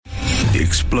The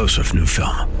explosive new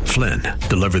film, Flynn,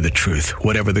 deliver the truth,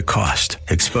 whatever the cost,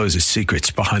 exposes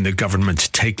secrets behind the government's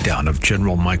takedown of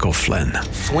General Michael Flynn.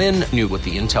 Flynn knew what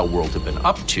the intel world had been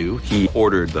up to. He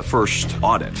ordered the first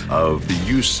audit of the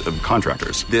use of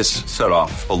contractors. This set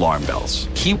off alarm bells.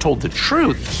 He told the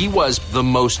truth. He was the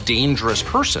most dangerous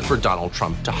person for Donald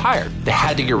Trump to hire. They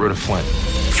had to get rid of Flynn.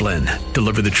 Flynn,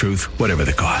 deliver the truth, whatever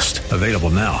the cost. Available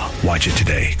now. Watch it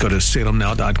today. Go to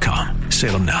salemnow.com.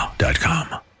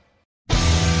 salemnow.com.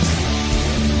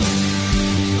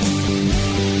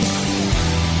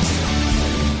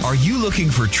 Are you looking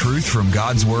for truth from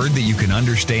God's Word that you can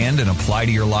understand and apply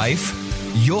to your life?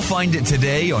 You'll find it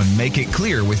today on Make It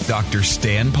Clear with Dr.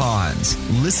 Stan Pons.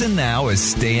 Listen now as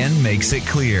Stan makes it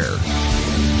clear.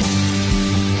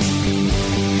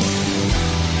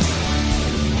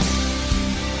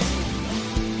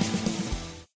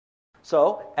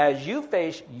 So, as you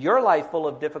face your life full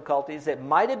of difficulties that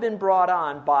might have been brought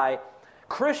on by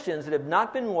Christians that have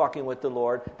not been walking with the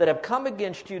Lord, that have come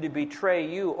against you to betray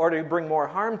you or to bring more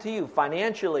harm to you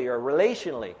financially or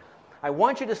relationally, I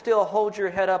want you to still hold your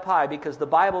head up high, because the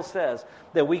Bible says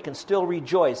that we can still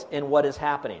rejoice in what is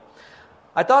happening.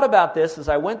 I thought about this as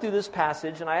I went through this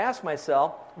passage, and I asked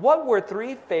myself, what were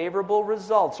 3 favorable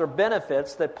results or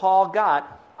benefits that Paul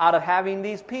got out of having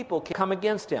these people come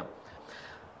against him?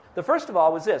 The first of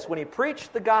all was this: when he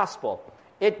preached the gospel,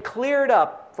 it cleared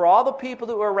up for all the people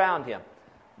that were around him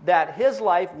that his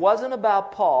life wasn't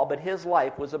about Paul, but his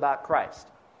life was about Christ.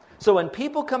 So when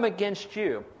people come against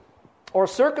you, or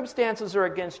circumstances are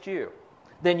against you,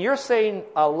 then you're saying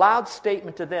a loud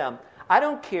statement to them: I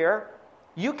don't care.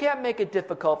 You can't make it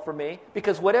difficult for me,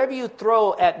 because whatever you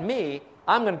throw at me,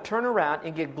 I'm going to turn around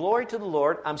and give glory to the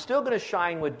Lord. I'm still going to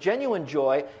shine with genuine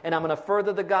joy, and I'm going to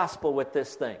further the gospel with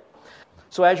this thing.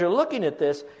 So as you're looking at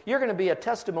this, you're going to be a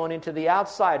testimony to the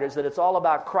outsiders that it's all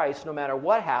about Christ no matter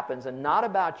what happens, and not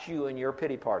about you and your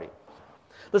pity party.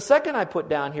 The second I put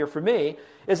down here for me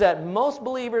is that most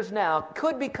believers now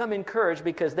could become encouraged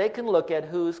because they can look at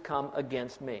who's come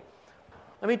against me.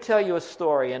 Let me tell you a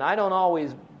story, and I don't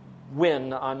always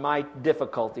win on my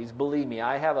difficulties. Believe me,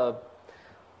 I have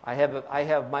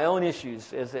my own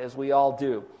issues, as we all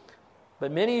do.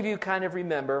 But many of you kind of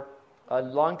remember a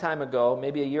long time ago,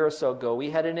 maybe a year or so ago, we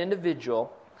had an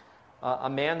individual, a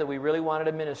man that we really wanted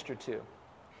to minister to.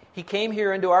 He came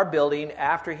here into our building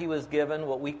after he was given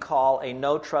what we call a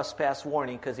no trespass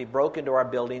warning, because he broke into our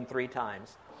building 3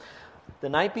 times. The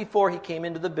night before he came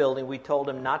into the building, we told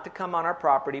him not to come on our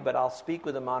property, but I'll speak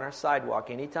with him on our sidewalk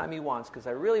anytime he wants, because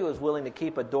I really was willing to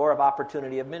keep a door of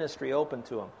opportunity of ministry open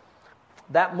to him.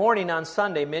 That morning on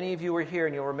Sunday, many of you were here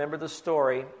and you'll remember the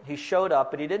story. He showed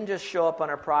up, but he didn't just show up on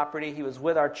our property. He was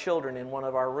with our children in one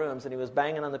of our rooms, and he was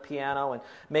banging on the piano and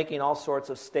making all sorts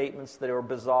of statements that were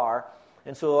bizarre.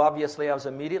 And so obviously I was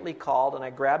immediately called, and I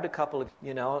grabbed a couple of,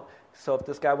 so if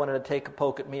this guy wanted to take a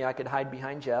poke at me, I could hide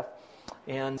behind Jeff.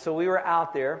 And so we were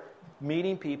out there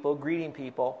meeting people, greeting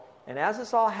people, and as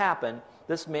this all happened,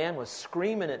 this man was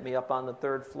screaming at me up on the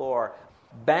 3rd floor,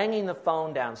 banging the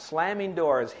phone down, slamming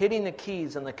doors, hitting the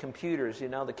keys and the computers,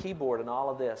 the keyboard and all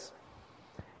of this.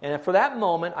 And for that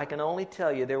moment, I can only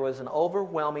tell you there was an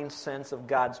overwhelming sense of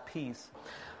God's peace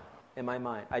in my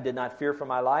mind. I did not fear for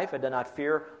my life. I did not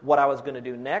fear what I was going to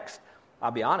do next.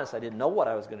 I'll be honest, I didn't know what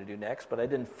I was going to do next, but I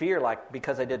didn't fear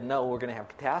because I didn't know we're going to have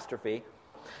catastrophe.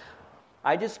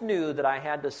 I just knew that I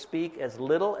had to speak as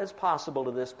little as possible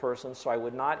to this person so I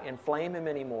would not inflame him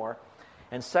anymore.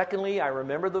 And secondly, I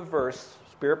remember the verse,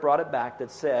 Spirit brought it back, that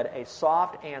said, a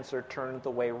soft answer turneth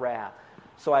away wrath.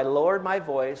 So I lowered my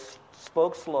voice,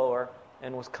 spoke slower,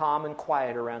 and was calm and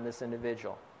quiet around this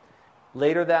individual.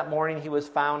 Later that morning, he was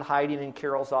found hiding in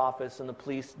Carol's office, and the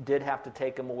police did have to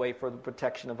take him away for the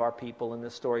protection of our people, and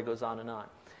this story goes on and on.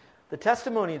 The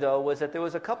testimony, though, was that there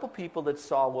was a couple people that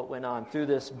saw what went on through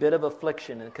this bit of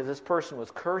affliction, because this person was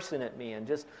cursing at me and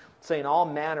just saying all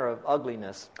manner of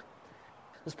ugliness.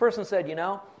 This person said,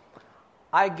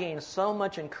 I gained so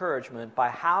much encouragement by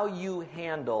how you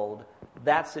handled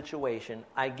that situation.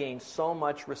 I gained so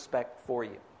much respect for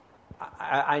you.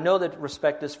 I know that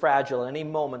respect is fragile. At any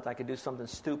moment I could do something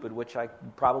stupid, which I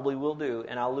probably will do,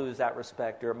 and I'll lose that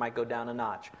respect, or it might go down a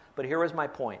notch. But here is my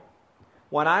point.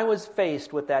 When I was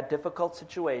faced with that difficult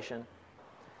situation,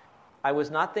 I was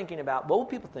not thinking about, what will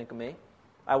people think of me?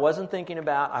 I wasn't thinking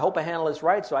about, I hope I handle this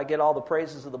right so I get all the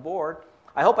praises of the board.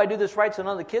 I hope I do this right so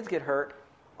none of the kids get hurt.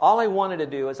 All I wanted to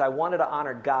do is I wanted to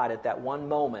honor God at that one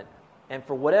moment. And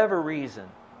for whatever reason,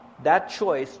 that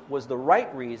choice was the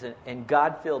right reason, and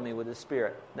God filled me with His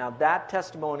Spirit. Now that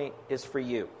testimony is for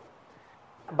you.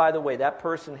 By the way, that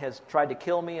person has tried to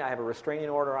kill me. I have a restraining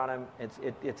order on him.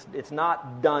 It's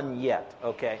not done yet,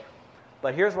 okay?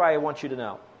 But here's what I want you to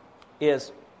know,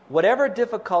 is whatever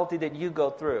difficulty that you go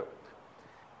through,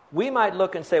 we might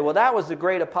look and say, well, that was the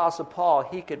great Apostle Paul.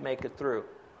 He could make it through.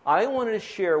 I wanted to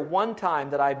share one time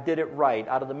that I did it right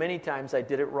out of the many times I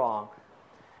did it wrong.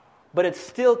 But it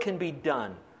still can be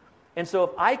done. And so if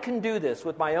I can do this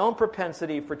with my own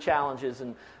propensity for challenges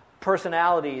and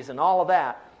personalities and all of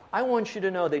that, I want you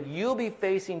to know that you'll be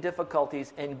facing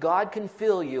difficulties and God can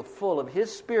fill you full of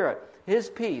His Spirit, His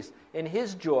peace, and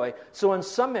His joy. So in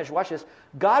some measure, watch this,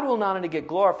 God will not only get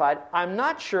glorified. I'm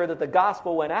not sure that the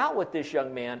gospel went out with this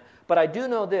young man, but I do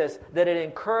know this, that it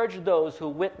encouraged those who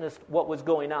witnessed what was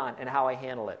going on and how I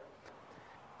handle it.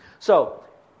 So,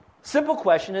 simple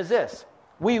question is this.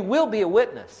 We will be a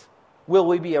witness. Will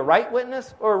we be a right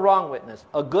witness or a wrong witness?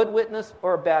 A good witness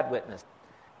or a bad witness?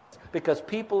 Because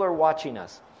people are watching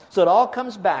us. So it all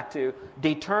comes back to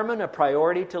determine a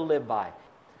priority to live by.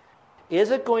 Is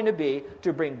it going to be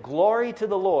to bring glory to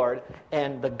the Lord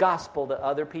and the gospel to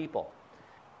other people?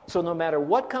 So no matter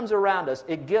what comes around us,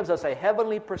 it gives us a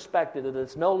heavenly perspective that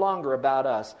it's no longer about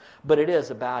us, but it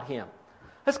is about Him.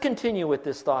 Let's continue with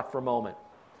this thought for a moment.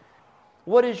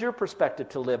 What is your perspective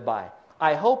to live by?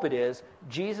 I hope it is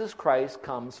Jesus Christ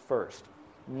comes first.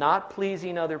 Not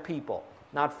pleasing other people,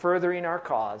 not furthering our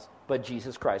cause, but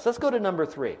Jesus Christ. Let's go to number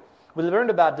 3. We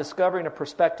learned about discovering a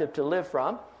perspective to live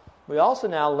from. We also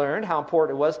now learned how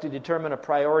important it was to determine a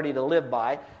priority to live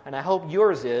by, and I hope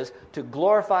yours is to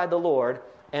glorify the Lord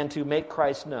and to make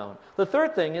Christ known. The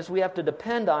third thing is we have to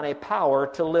depend on a power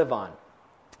to live on.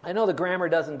 I know the grammar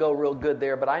doesn't go real good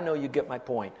there, but I know you get my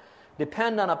point.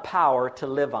 Depend on a power to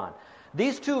live on.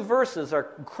 These two verses are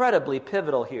incredibly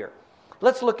pivotal here.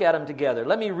 Let's look at them together.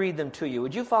 Let me read them to you.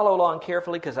 Would you follow along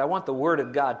carefully? Because I want the Word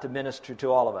of God to minister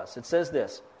to all of us. It says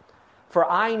this, "For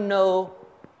I know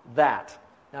that."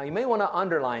 Now, you may want to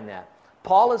underline that.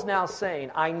 Paul is now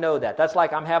saying, I know that. That's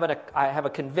like I have a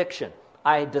conviction.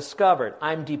 I discovered.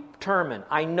 I'm determined.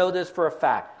 I know this for a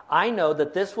fact. I know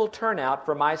that this will turn out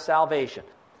for my salvation.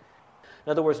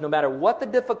 In other words, no matter what the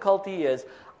difficulty is,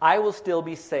 I will still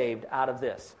be saved out of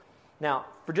this. Now,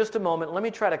 for just a moment, let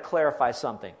me try to clarify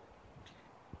something.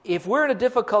 If we're in a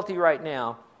difficulty right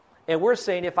now, and we're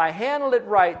saying, if I handle it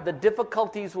right, the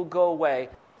difficulties will go away,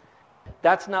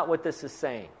 that's not what this is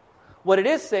saying. What it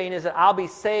is saying is that I'll be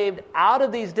saved out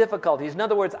of these difficulties. In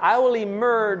other words, I will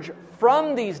emerge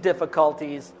from these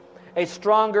difficulties a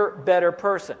stronger, better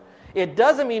person. It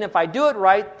doesn't mean if I do it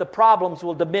right, the problems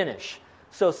will diminish.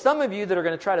 So some of you that are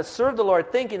going to try to serve the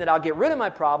Lord thinking that I'll get rid of my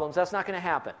problems, that's not going to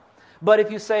happen. But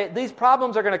if you say, these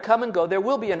problems are going to come and go, there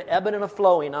will be an ebbing and a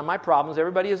flowing on my problems.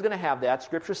 Everybody is going to have that.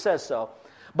 Scripture says so.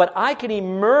 But I can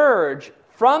emerge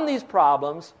from these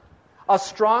problems a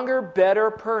stronger,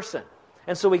 better person.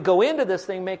 And so we go into this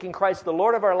thing making Christ the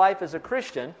Lord of our life as a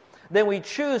Christian. Then we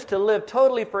choose to live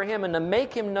totally for Him and to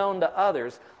make Him known to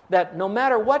others, that no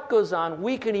matter what goes on,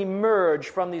 we can emerge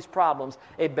from these problems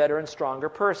a better and stronger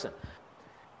person.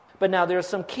 But now there's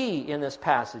some key in this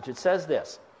passage. It says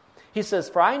this. He says,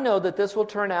 "For I know that this will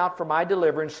turn out for my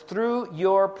deliverance through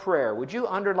your prayer." Would you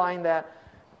underline that?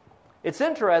 It's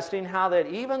interesting how that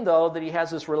even though that he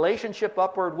has this relationship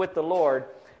upward with the Lord,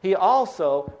 he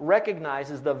also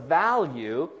recognizes the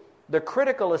value, the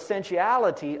critical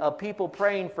essentiality of people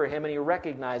praying for him, and he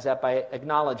recognized that by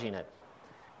acknowledging it.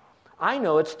 I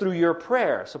know it's through your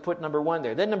prayer. So put number 1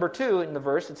 there. Then number 2 in the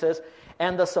verse it says,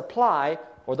 "And the supply,"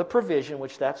 or the provision,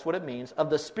 which that's what it means, "of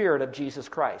the Spirit of Jesus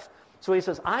Christ." So he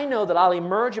says, I know that I'll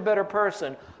emerge a better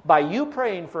person by you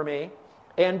praying for me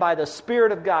and by the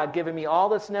Spirit of God giving me all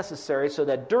that's necessary so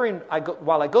that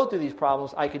while I go through these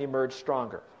problems, I can emerge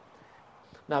stronger.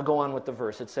 Now go on with the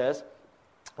verse. It says,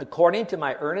 "According to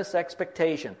my earnest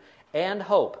expectation and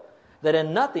hope, that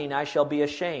in nothing I shall be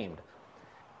ashamed."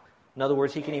 In other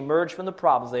words, he can emerge from the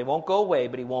problems. They won't go away,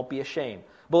 but he won't be ashamed.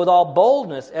 "But with all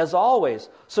boldness, as always.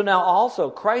 So now also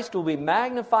Christ will be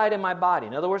magnified in my body."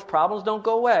 In other words, problems don't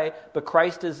go away, but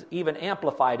Christ is even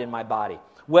amplified in my body.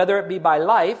 "Whether it be by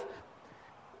life,"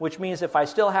 which means if I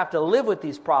still have to live with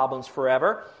these problems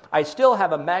forever, I still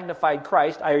have a magnified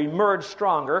Christ, I emerge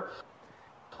stronger.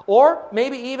 "Or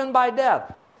maybe even by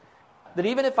death." That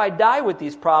even if I die with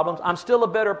these problems, I'm still a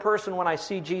better person when I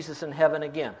see Jesus in heaven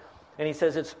again. And he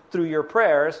says it's through your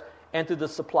prayers and through the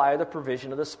supply of the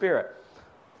provision of the Spirit.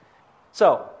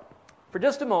 So, for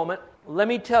just a moment, let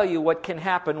me tell you what can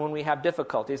happen when we have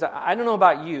difficulties. I don't know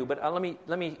about you, but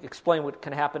let me explain what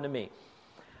can happen to me.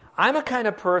 I'm a kind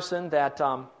of person that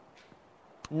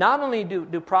not only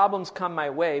do problems come my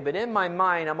way, but in my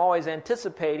mind I'm always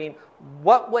anticipating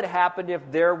what would happen if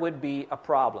there would be a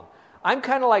problem. I'm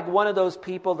kind of like one of those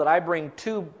people that I bring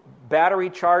 2 battery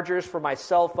chargers for my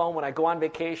cell phone when I go on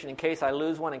vacation in case I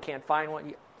lose one and can't find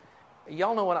one.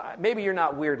 Y'all know maybe you're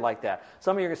not weird like that.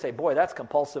 Some of you are going to say, boy, that's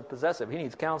compulsive possessive. He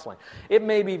needs counseling. It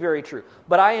may be very true.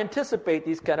 But I anticipate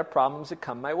these kind of problems that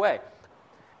come my way.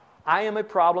 I am a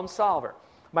problem solver.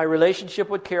 My relationship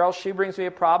with Carol, she brings me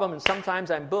a problem, and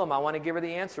sometimes I want to give her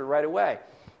the answer right away.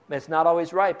 It's not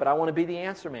always right, but I want to be the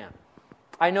answer man.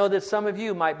 I know that some of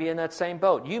you might be in that same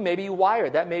boat. You may be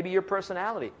wired. That may be your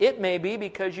personality. It may be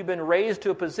because you've been raised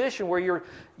to a position where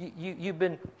you've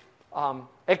been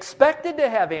expected to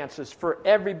have answers for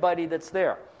everybody that's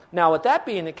there. Now, with that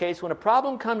being the case, when a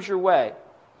problem comes your way,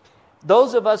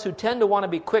 those of us who tend to want to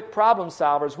be quick problem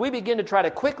solvers, we begin to try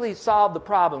to quickly solve the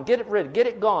problem, get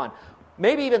it gone.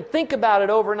 Maybe even think about it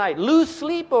overnight. Lose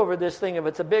sleep over this thing if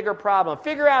it's a bigger problem.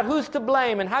 Figure out who's to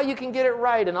blame and how you can get it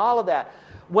right and all of that.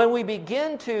 When we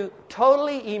begin to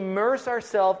totally immerse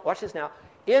ourselves, watch this now,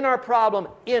 in our problem,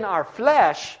 in our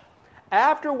flesh,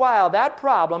 after a while, that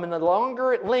problem, and the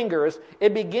longer it lingers,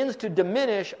 it begins to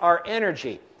diminish our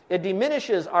energy. It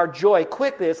diminishes our joy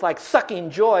quickly. It's like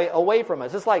sucking joy away from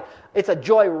us. It's like it's a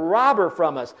joy robber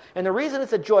from us. And the reason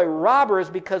it's a joy robber is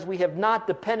because we have not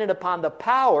depended upon the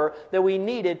power that we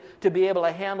needed to be able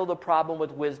to handle the problem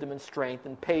with wisdom and strength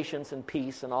and patience and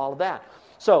peace and all of that.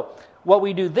 So what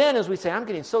we do then is we say, I'm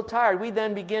getting so tired. We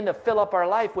then begin to fill up our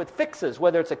life with fixes,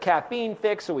 whether it's a caffeine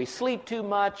fix or we sleep too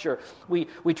much or we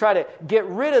try to get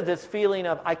rid of this feeling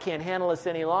of I can't handle this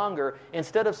any longer,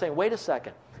 instead of saying, wait a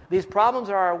second. These problems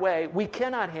are our way. We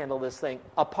cannot handle this thing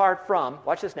apart from,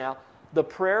 watch this now, the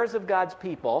prayers of God's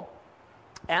people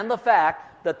and the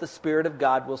fact that the Spirit of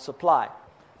God will supply.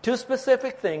 2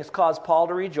 specific things cause Paul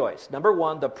to rejoice. Number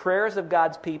 1, the prayers of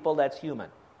God's people, that's human.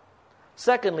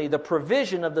 Secondly, the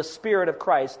provision of the Spirit of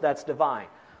Christ, that's divine.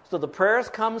 So the prayers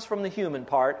comes from the human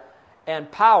part,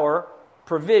 and power,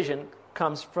 provision,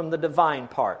 comes from the divine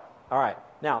part. All right,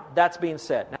 now, that's being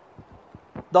said. Now,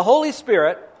 the Holy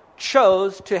Spirit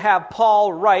chose to have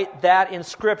Paul write that in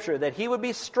Scripture, that he would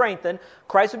be strengthened,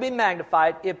 Christ would be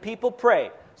magnified if people pray.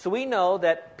 So we know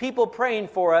that people praying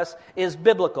for us is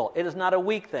biblical. It is not a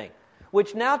weak thing,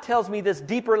 which now tells me this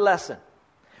deeper lesson.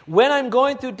 When I'm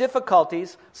going through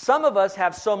difficulties, some of us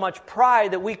have so much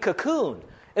pride that we cocoon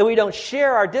and we don't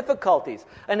share our difficulties.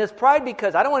 And it's pride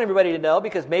because I don't want everybody to know,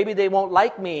 because maybe they won't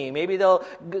like me. Maybe they'll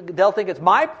think it's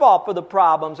my fault for the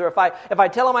problems. Or if I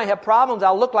tell them I have problems,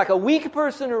 I'll look like a weak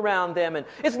person around them. And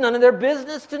it's none of their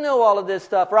business to know all of this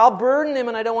stuff. Or I'll burden them,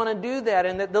 and I don't want to do that.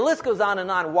 And the list goes on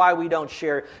and on why we don't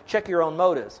share. Check your own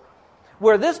motives.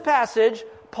 Where this passage,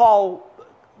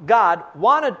 God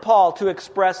wanted Paul to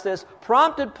express this,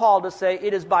 prompted Paul to say,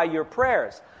 it is by your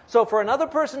prayers. So for another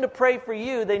person to pray for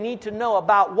you, they need to know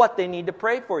about what they need to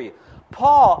pray for you.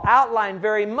 Paul outlined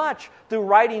very much through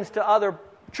writings to other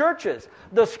churches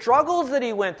the struggles that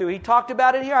he went through. He talked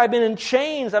about it here. I've been in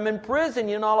chains. I'm in prison.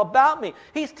 You know all about me.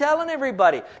 He's telling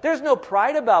everybody. There's no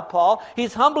pride about Paul.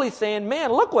 He's humbly saying,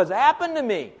 man, look what's happened to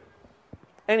me.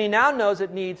 And he now knows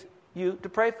it needs you to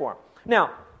pray for him.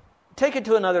 Now, take it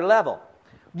to another level.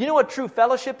 You know what true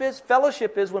fellowship is?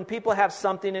 Fellowship is when people have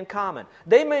something in common.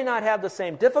 They may not have the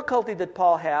same difficulty that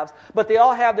Paul has, but they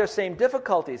all have their same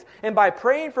difficulties. And by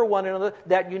praying for one another,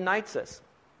 that unites us.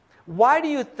 Why do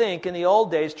you think in the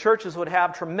old days churches would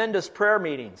have tremendous prayer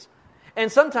meetings? And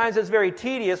sometimes it's very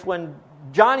tedious when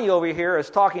Johnny over here is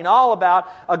talking all about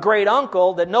a great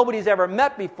uncle that nobody's ever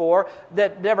met before,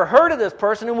 that never heard of this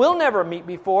person and will never meet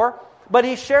before, but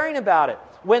he's sharing about it.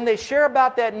 When they share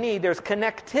about that need, there's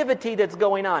connectivity that's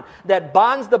going on that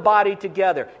bonds the body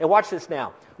together. And watch this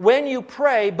now. When you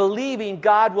pray, believing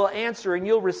God will answer and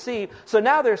you'll receive. So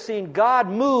now they're seeing God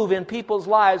move in people's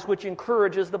lives, which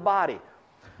encourages the body.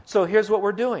 So here's what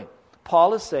we're doing.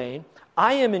 Paul is saying,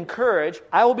 I am encouraged,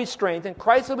 I will be strengthened,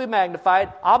 Christ will be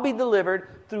magnified, I'll be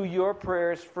delivered through your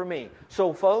prayers for me.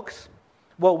 So folks,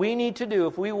 what we need to do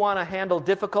if we want to handle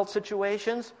difficult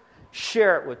situations,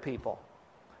 share it with people.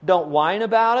 Don't whine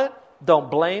about it. Don't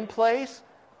blame place.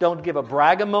 Don't give a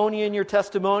bragamony in your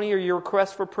testimony or your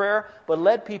request for prayer, but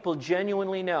let people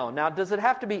genuinely know. Now, does it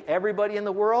have to be everybody in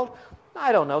the world?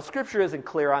 I don't know. Scripture isn't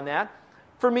clear on that.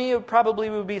 For me, it probably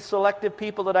would be selective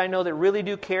people that I know that really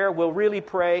do care, will really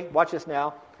pray, watch this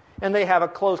now, and they have a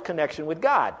close connection with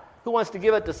God. Who wants to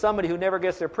give it to somebody who never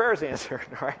gets their prayers answered?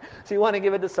 Right? So you want to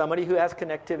give it to somebody who has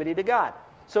connectivity to God.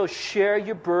 So share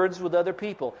your burdens with other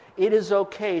people. It is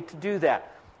okay to do that.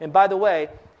 And by the way,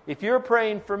 if you're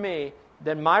praying for me,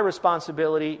 then my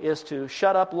responsibility is to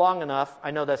shut up long enough, I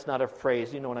know that's not a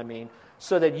phrase, you know what I mean,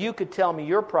 so that you could tell me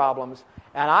your problems,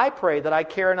 and I pray that I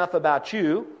care enough about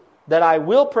you, that I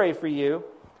will pray for you,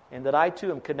 and that I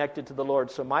too am connected to the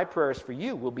Lord, so my prayers for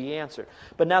you will be answered.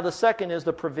 But now the second is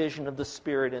the provision of the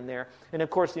Spirit in there. And of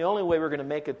course, the only way we're going to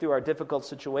make it through our difficult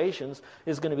situations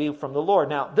is going to be from the Lord.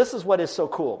 Now, this is what is so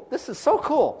cool. This is so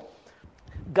cool.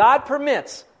 God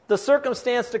permits the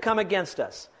circumstance to come against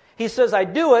us. He says, I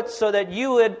do it so that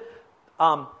you would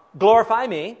glorify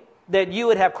me, that you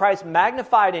would have Christ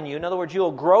magnified in you. In other words,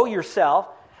 you'll grow yourself.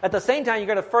 At the same time, you're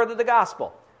going to further the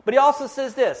gospel. But he also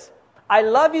says this, I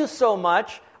love you so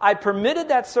much, I permitted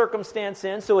that circumstance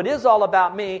in, so it is all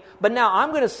about me, but now I'm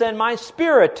going to send my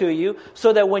Spirit to you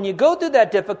so that when you go through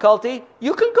that difficulty,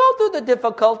 you can go through the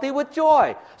difficulty with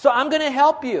joy. So I'm going to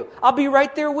help you. I'll be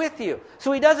right there with you.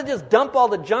 So he doesn't just dump all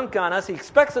the junk on us. He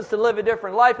expects us to live a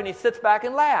different life, and he sits back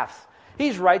and laughs.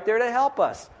 He's right there to help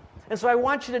us. And so I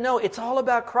want you to know it's all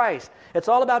about Christ. It's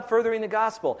all about furthering the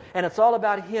gospel, and it's all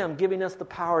about him giving us the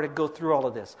power to go through all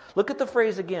of this. Look at the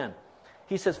phrase again.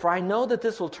 He says, for I know that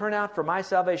this will turn out for my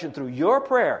salvation through your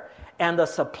prayer and the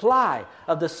supply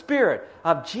of the Spirit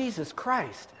of Jesus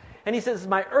Christ. And he says, it's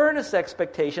my earnest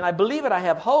expectation. I believe it. I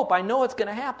have hope. I know it's going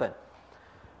to happen.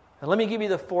 And let me give you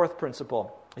the fourth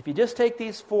principle. If you just take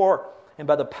these four, and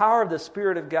by the power of the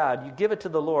Spirit of God, you give it to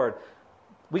the Lord,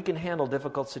 we can handle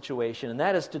difficult situation. And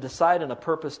that is to decide on a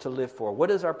purpose to live for.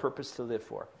 What is our purpose to live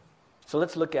for? So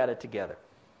let's look at it together.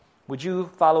 Would you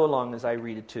follow along as I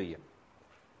read it to you?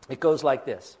 It goes like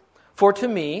this. For to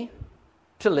me,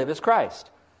 to live is Christ.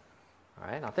 All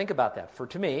right, now think about that. For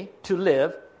to me, to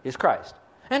live is Christ.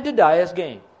 And to die is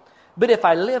gain. But if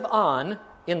I live on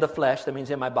in the flesh, that means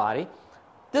in my body,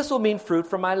 this will mean fruit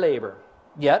from my labor.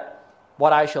 Yet,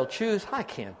 what I shall choose, I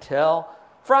can't tell,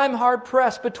 for I'm hard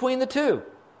pressed between the two.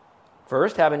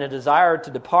 First, having a desire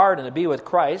to depart and to be with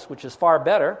Christ, which is far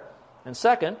better. And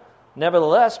second,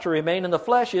 nevertheless, to remain in the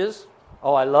flesh is,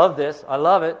 oh, I love this, I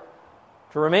love it.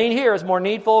 To remain here is more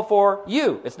needful for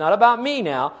you. It's not about me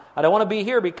now. I don't want to be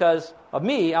here because of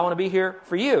me. I want to be here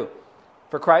for you.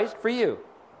 For Christ, for you.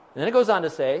 And then it goes on to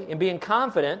say, in being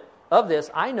confident of this,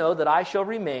 I know that I shall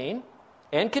remain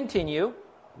and continue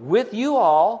with you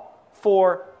all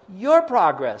for your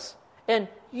progress and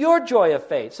your joy of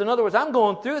faith. So in other words, I'm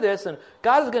going through this, and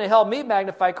God is going to help me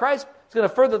magnify Christ. It's going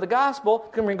to further the gospel.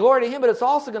 It's going to bring glory to him, but it's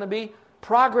also going to be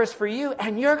progress for you,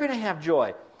 and you're going to have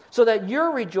joy. So that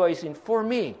your rejoicing for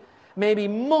me may be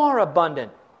more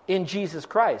abundant in Jesus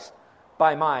Christ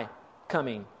by my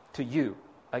coming to you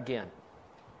again.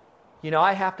 You know,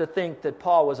 I have to think that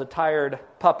Paul was a tired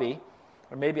puppy,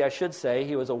 or maybe I should say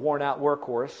he was a worn-out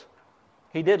workhorse.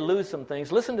 He did lose some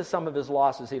things. Listen to some of his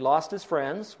losses. He lost his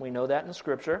friends. We know that in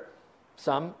Scripture.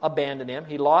 Some abandoned him.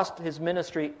 He lost his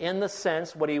ministry in the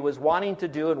sense what he was wanting to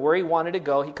do and where he wanted to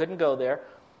go. He couldn't go there.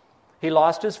 He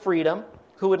lost his freedom.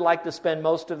 Who would like to spend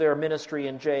most of their ministry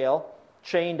in jail,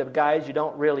 chained to guys you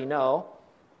don't really know,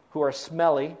 who are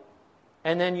smelly,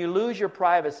 and then you lose your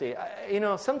privacy? You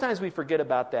know, sometimes we forget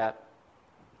about that.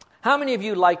 How many of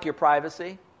you like your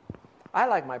privacy? I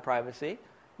like my privacy.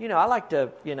 You know, I like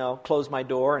to, close my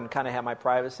door and kind of have my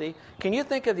privacy. Can you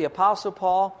think of the Apostle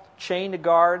Paul, chained to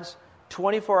guards,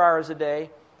 24 hours a day,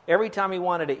 every time he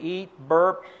wanted to eat,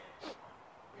 burp,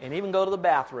 and even go to the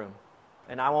bathroom?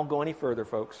 And I won't go any further,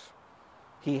 folks.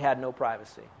 He had no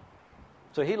privacy.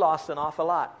 So he lost an awful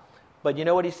lot. But you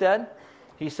know what he said?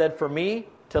 He said, for me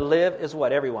to live is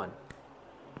what, everyone?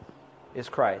 Is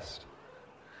Christ.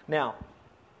 Now,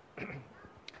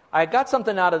 I got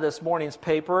something out of this morning's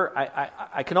paper.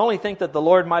 I can only think that the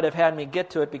Lord might have had me get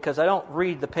to it because I don't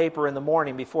read the paper in the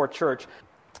morning before church.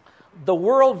 The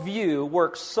worldview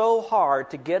works so hard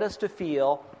to get us to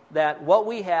feel that what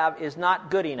we have is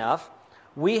not good enough.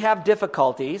 We have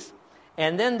difficulties.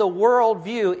 And then the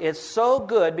worldview is so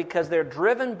good because they're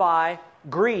driven by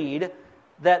greed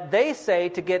that they say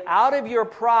to get out of your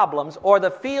problems or the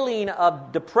feeling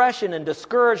of depression and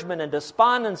discouragement and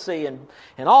despondency and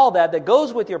all that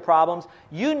goes with your problems,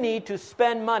 you need to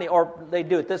spend money. Or they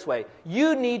do it this way.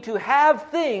 You need to have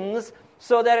things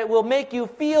so that it will make you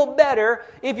feel better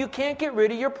if you can't get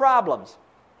rid of your problems.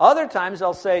 Other times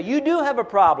they'll say, you do have a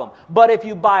problem, but if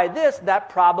you buy this, that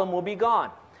problem will be gone.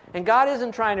 And God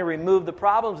isn't trying to remove the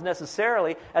problems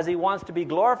necessarily as he wants to be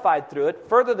glorified through it,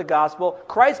 further the gospel,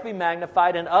 Christ be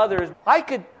magnified, and others. I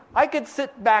could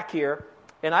sit back here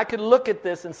and I could look at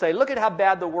this and say, look at how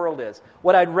bad the world is.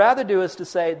 What I'd rather do is to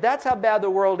say, that's how bad the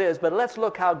world is, but let's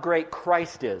look how great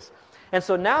Christ is. And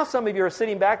so now some of you are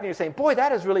sitting back and you're saying, boy,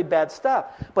 that is really bad stuff.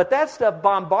 But that stuff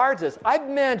bombards us. I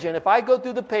imagine if I go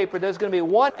through the paper, there's going to be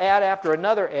one ad after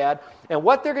another ad. And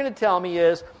what they're going to tell me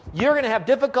is, you're going to have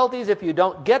difficulties if you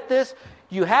don't get this.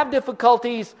 You have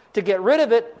difficulties to get rid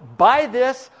of it. Buy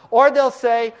this. Or they'll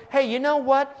say, hey, you know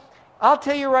what? I'll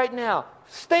tell you right now,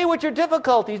 Stay with your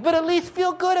difficulties, but at least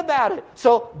feel good about it.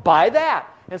 So buy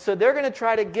that. And so they're going to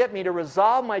try to get me to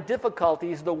resolve my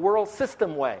difficulties the world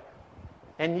system way.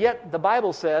 And yet the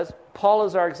Bible says, Paul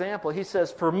is our example. He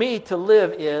says, for me to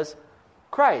live is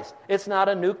Christ. It's not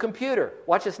a new computer.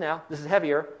 Watch this now. This is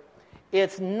heavier.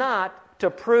 It's not to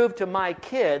prove to my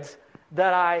kids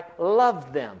that I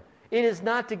love them. It is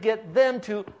not to get them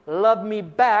to love me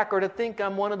back or to think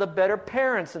I'm one of the better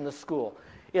parents in the school.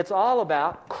 It's all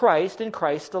about Christ and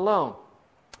Christ alone.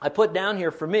 I put down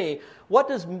here for me, what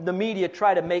does the media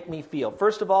try to make me feel?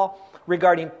 First of all,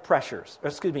 regarding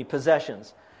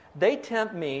possessions. They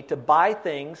tempt me to buy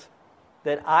things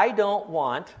that I don't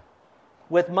want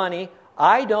with money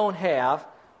I don't have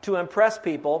to impress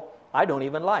people I don't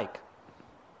even like.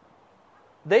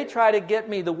 They try to get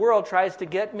me, the world tries to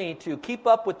get me to keep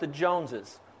up with the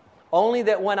Joneses. Only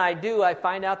that when I do, I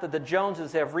find out that the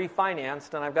Joneses have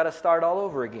refinanced and I've got to start all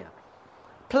over again.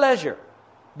 Pleasure.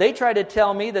 They try to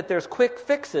tell me that there's quick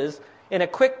fixes and a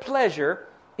quick pleasure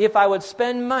if I would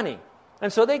spend money.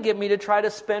 And so they get me to try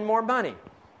to spend more money.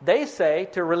 They say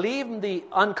to relieve the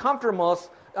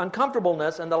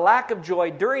uncomfortableness and the lack of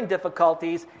joy during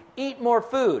difficulties, eat more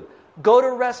food, go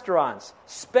to restaurants,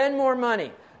 spend more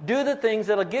money, do the things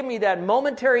that will give me that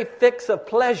momentary fix of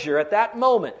pleasure at that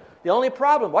moment. The only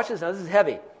problem, watch this now, this is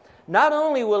heavy. Not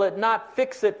only will it not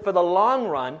fix it for the long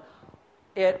run,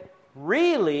 it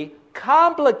really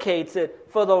complicates it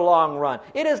for the long run.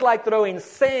 It is like throwing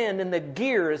sand in the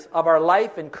gears of our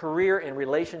life and career and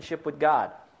relationship with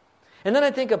God. And then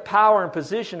I think of power and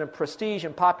position and prestige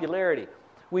and popularity.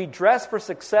 We dress for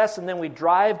success and then we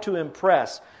drive to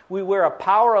impress. We wear a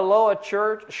Power Aloha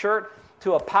shirt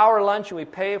to a power lunch and we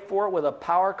pay for it with a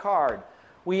power card.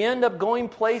 We end up going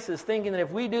places thinking that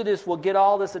if we do this, we'll get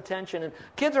all this attention. And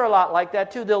kids are a lot like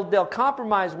that too. They'll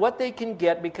compromise what they can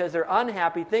get because they're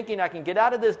unhappy, thinking I can get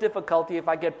out of this difficulty if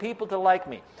I get people to like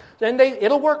me. And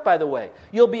it'll work, by the way.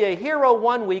 You'll be a hero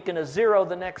one week and a zero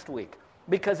the next week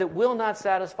because it will not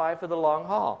satisfy for the long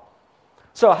haul.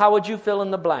 So how would you fill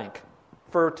in the blank?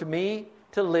 For to me,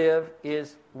 to live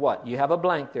is what? You have a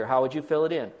blank there. How would you fill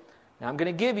it in? Now I'm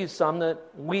going to give you some that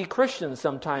we Christians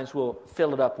sometimes will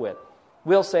fill it up with.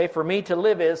 We'll say, for me to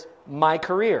live is my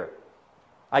career.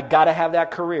 I got to have that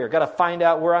career. Got to find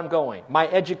out where I'm going. My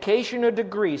education or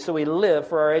degree, so we live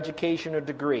for our education or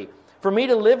degree. For me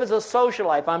to live is a social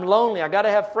life. I'm lonely. I got to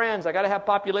have friends. I got to have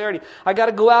popularity. I got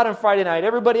to go out on Friday night.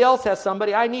 Everybody else has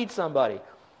somebody. I need somebody.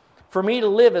 For me to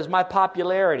live is my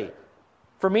popularity.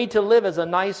 For me to live is a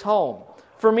nice home.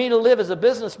 For me to live as a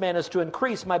businessman is to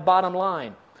increase my bottom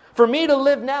line. For me to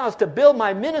live now is to build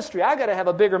my ministry. I got to have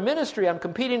a bigger ministry. I'm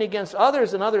competing against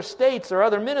others in other states or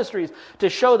other ministries to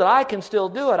show that I can still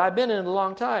do it. I've been in it a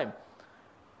long time.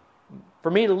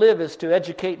 For me to live is to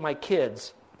educate my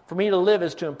kids. For me to live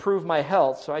is to improve my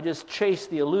health, so I just chase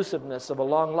the elusiveness of a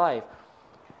long life.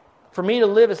 For me to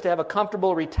live is to have a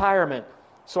comfortable retirement,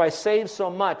 so I save so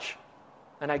much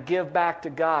and I give back to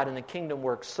God and the kingdom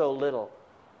work so little.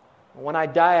 When I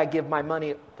die, I give my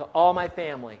money to all my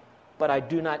family, but I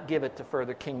do not give it to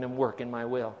further kingdom work in my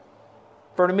will.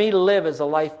 For me to live as a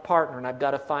life partner, and I've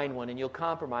got to find one, and you'll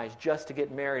compromise just to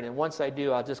get married, and once I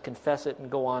do, I'll just confess it and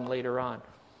go on later on.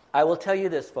 I will tell you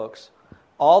this, folks.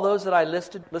 All those that I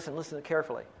listed, listen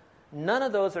carefully. None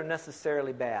of those are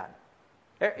necessarily bad.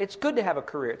 It's good to have a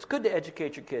career. It's good to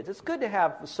educate your kids. It's good to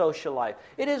have a social life.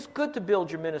 It is good to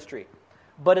build your ministry.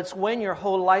 But it's when your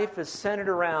whole life is centered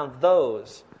around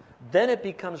those, then it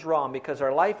becomes wrong because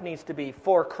our life needs to be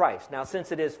for Christ. Now,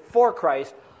 since it is for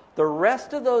Christ, the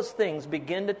rest of those things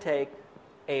begin to take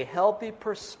a healthy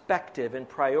perspective and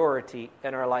priority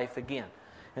in our life again.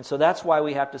 And so that's why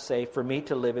we have to say, for me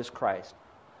to live is Christ.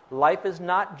 Life is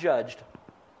not judged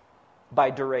by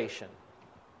duration,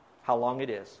 how long it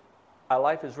is. Our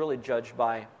life is really judged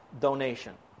by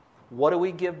donation. What do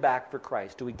we give back for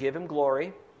Christ? Do we give Him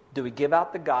glory? Do we give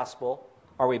out the gospel?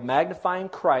 Are we magnifying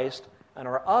Christ? And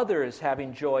are others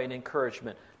having joy and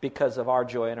encouragement because of our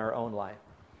joy in our own life?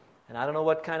 And I don't know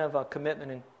what kind of a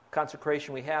commitment and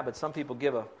consecration we have, but some people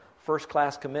give a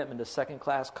first-class commitment to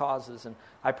second-class causes, and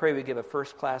I pray we give a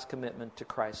first-class commitment to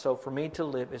Christ. So for me to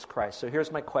live is Christ. So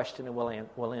here's my question, and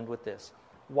we'll end with this.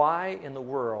 Why in the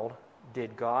world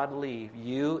did God leave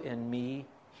you and me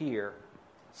here,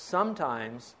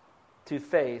 sometimes to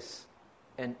face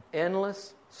an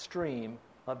endless stream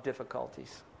of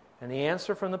difficulties? And the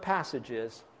answer from the passage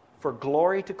is, for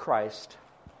glory to Christ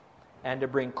and to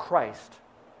bring Christ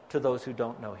to those who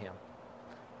don't know Him.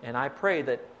 And I pray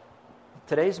that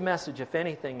today's message, if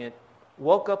anything, it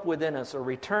woke up within us or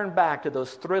returned back to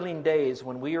those thrilling days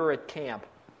when we were at camp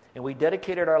and we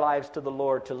dedicated our lives to the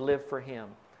Lord to live for Him.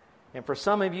 And for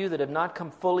some of you that have not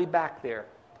come fully back there,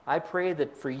 I pray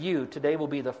that for you, today will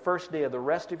be the first day of the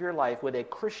rest of your life with a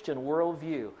Christian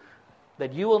worldview,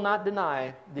 that you will not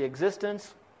deny the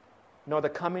existence nor the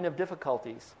coming of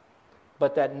difficulties,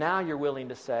 but that now you're willing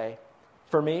to say,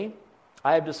 for me,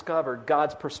 I have discovered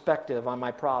God's perspective on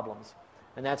my problems,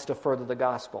 and that's to further the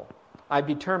gospel. I've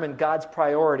determined God's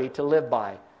priority to live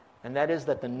by, and that is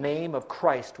that the name of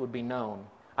Christ would be known.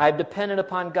 I've depended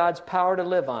upon God's power to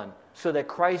live on, so that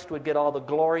Christ would get all the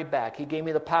glory back. He gave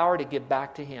me the power to give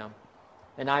back to Him.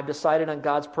 And I've decided on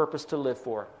God's purpose to live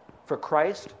for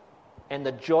Christ and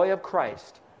the joy of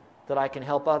Christ that I can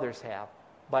help others have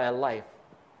by a life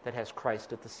that has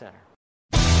Christ at the center.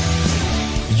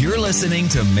 You're listening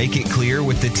to Make It Clear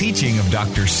with the teaching of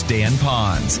Dr. Stan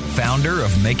Ponz, founder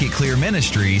of Make It Clear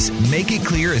Ministries. Make It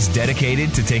Clear is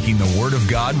dedicated to taking the Word of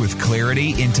God with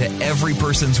clarity into every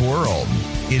person's world.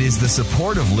 It is the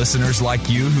support of listeners like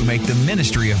you who make the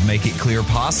ministry of Make It Clear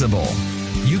possible.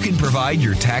 You can provide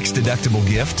your tax-deductible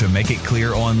gift to Make It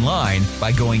Clear online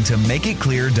by going to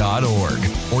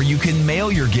makeitclear.org, or you can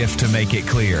mail your gift to Make It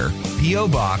Clear, P.O.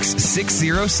 Box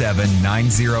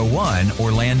 607901,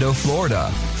 Orlando, Florida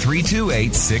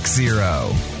 32860.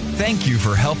 Thank you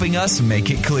for helping us make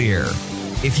it clear.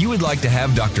 If you would like to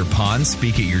have Dr. Ponz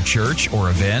speak at your church or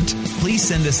event, please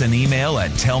send us an email at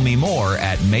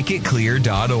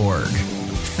tellmemore@makeitclear.org.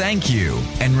 Thank you,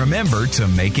 and remember to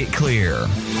make it clear.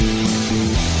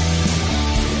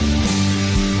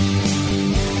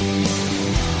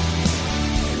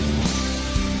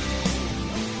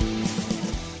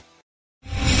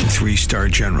 Three-star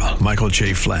General Michael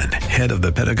J. Flynn, head of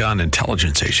the Pentagon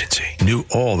Intelligence Agency, knew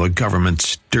all the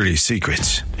government's dirty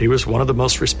secrets. He was one of the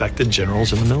most respected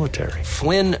generals in the military.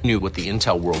 Flynn knew what the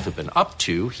intel world had been up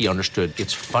to. He understood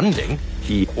its funding.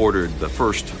 He ordered the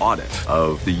first audit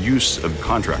of the use of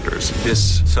contractors.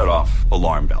 This set off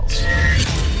alarm bells.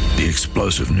 The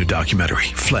explosive new documentary,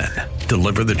 Flynn,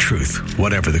 Deliver the Truth,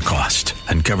 Whatever the Cost,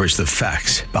 uncovers the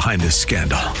facts behind this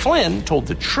scandal. Flynn told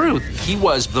the truth. He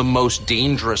was the most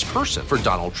dangerous person for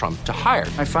Donald Trump to hire.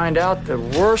 I find out the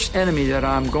worst enemy that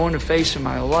I'm going to face in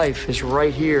my life is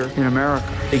right here in America.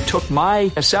 They took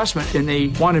my assessment and they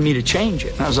wanted me to change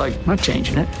it. And I was like, I'm not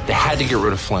changing it. They had to get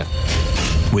rid of Flynn.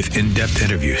 With in-depth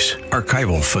interviews,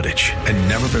 archival footage, and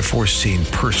never-before-seen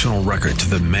personal records of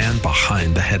the man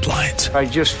behind the headlines. I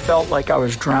just felt like I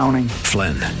was drowning.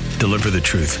 Flynn, Deliver the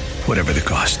Truth, Whatever the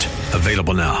Cost.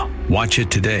 Available now. Watch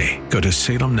it today. Go to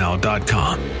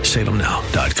salemnow.com.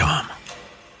 salemnow.com.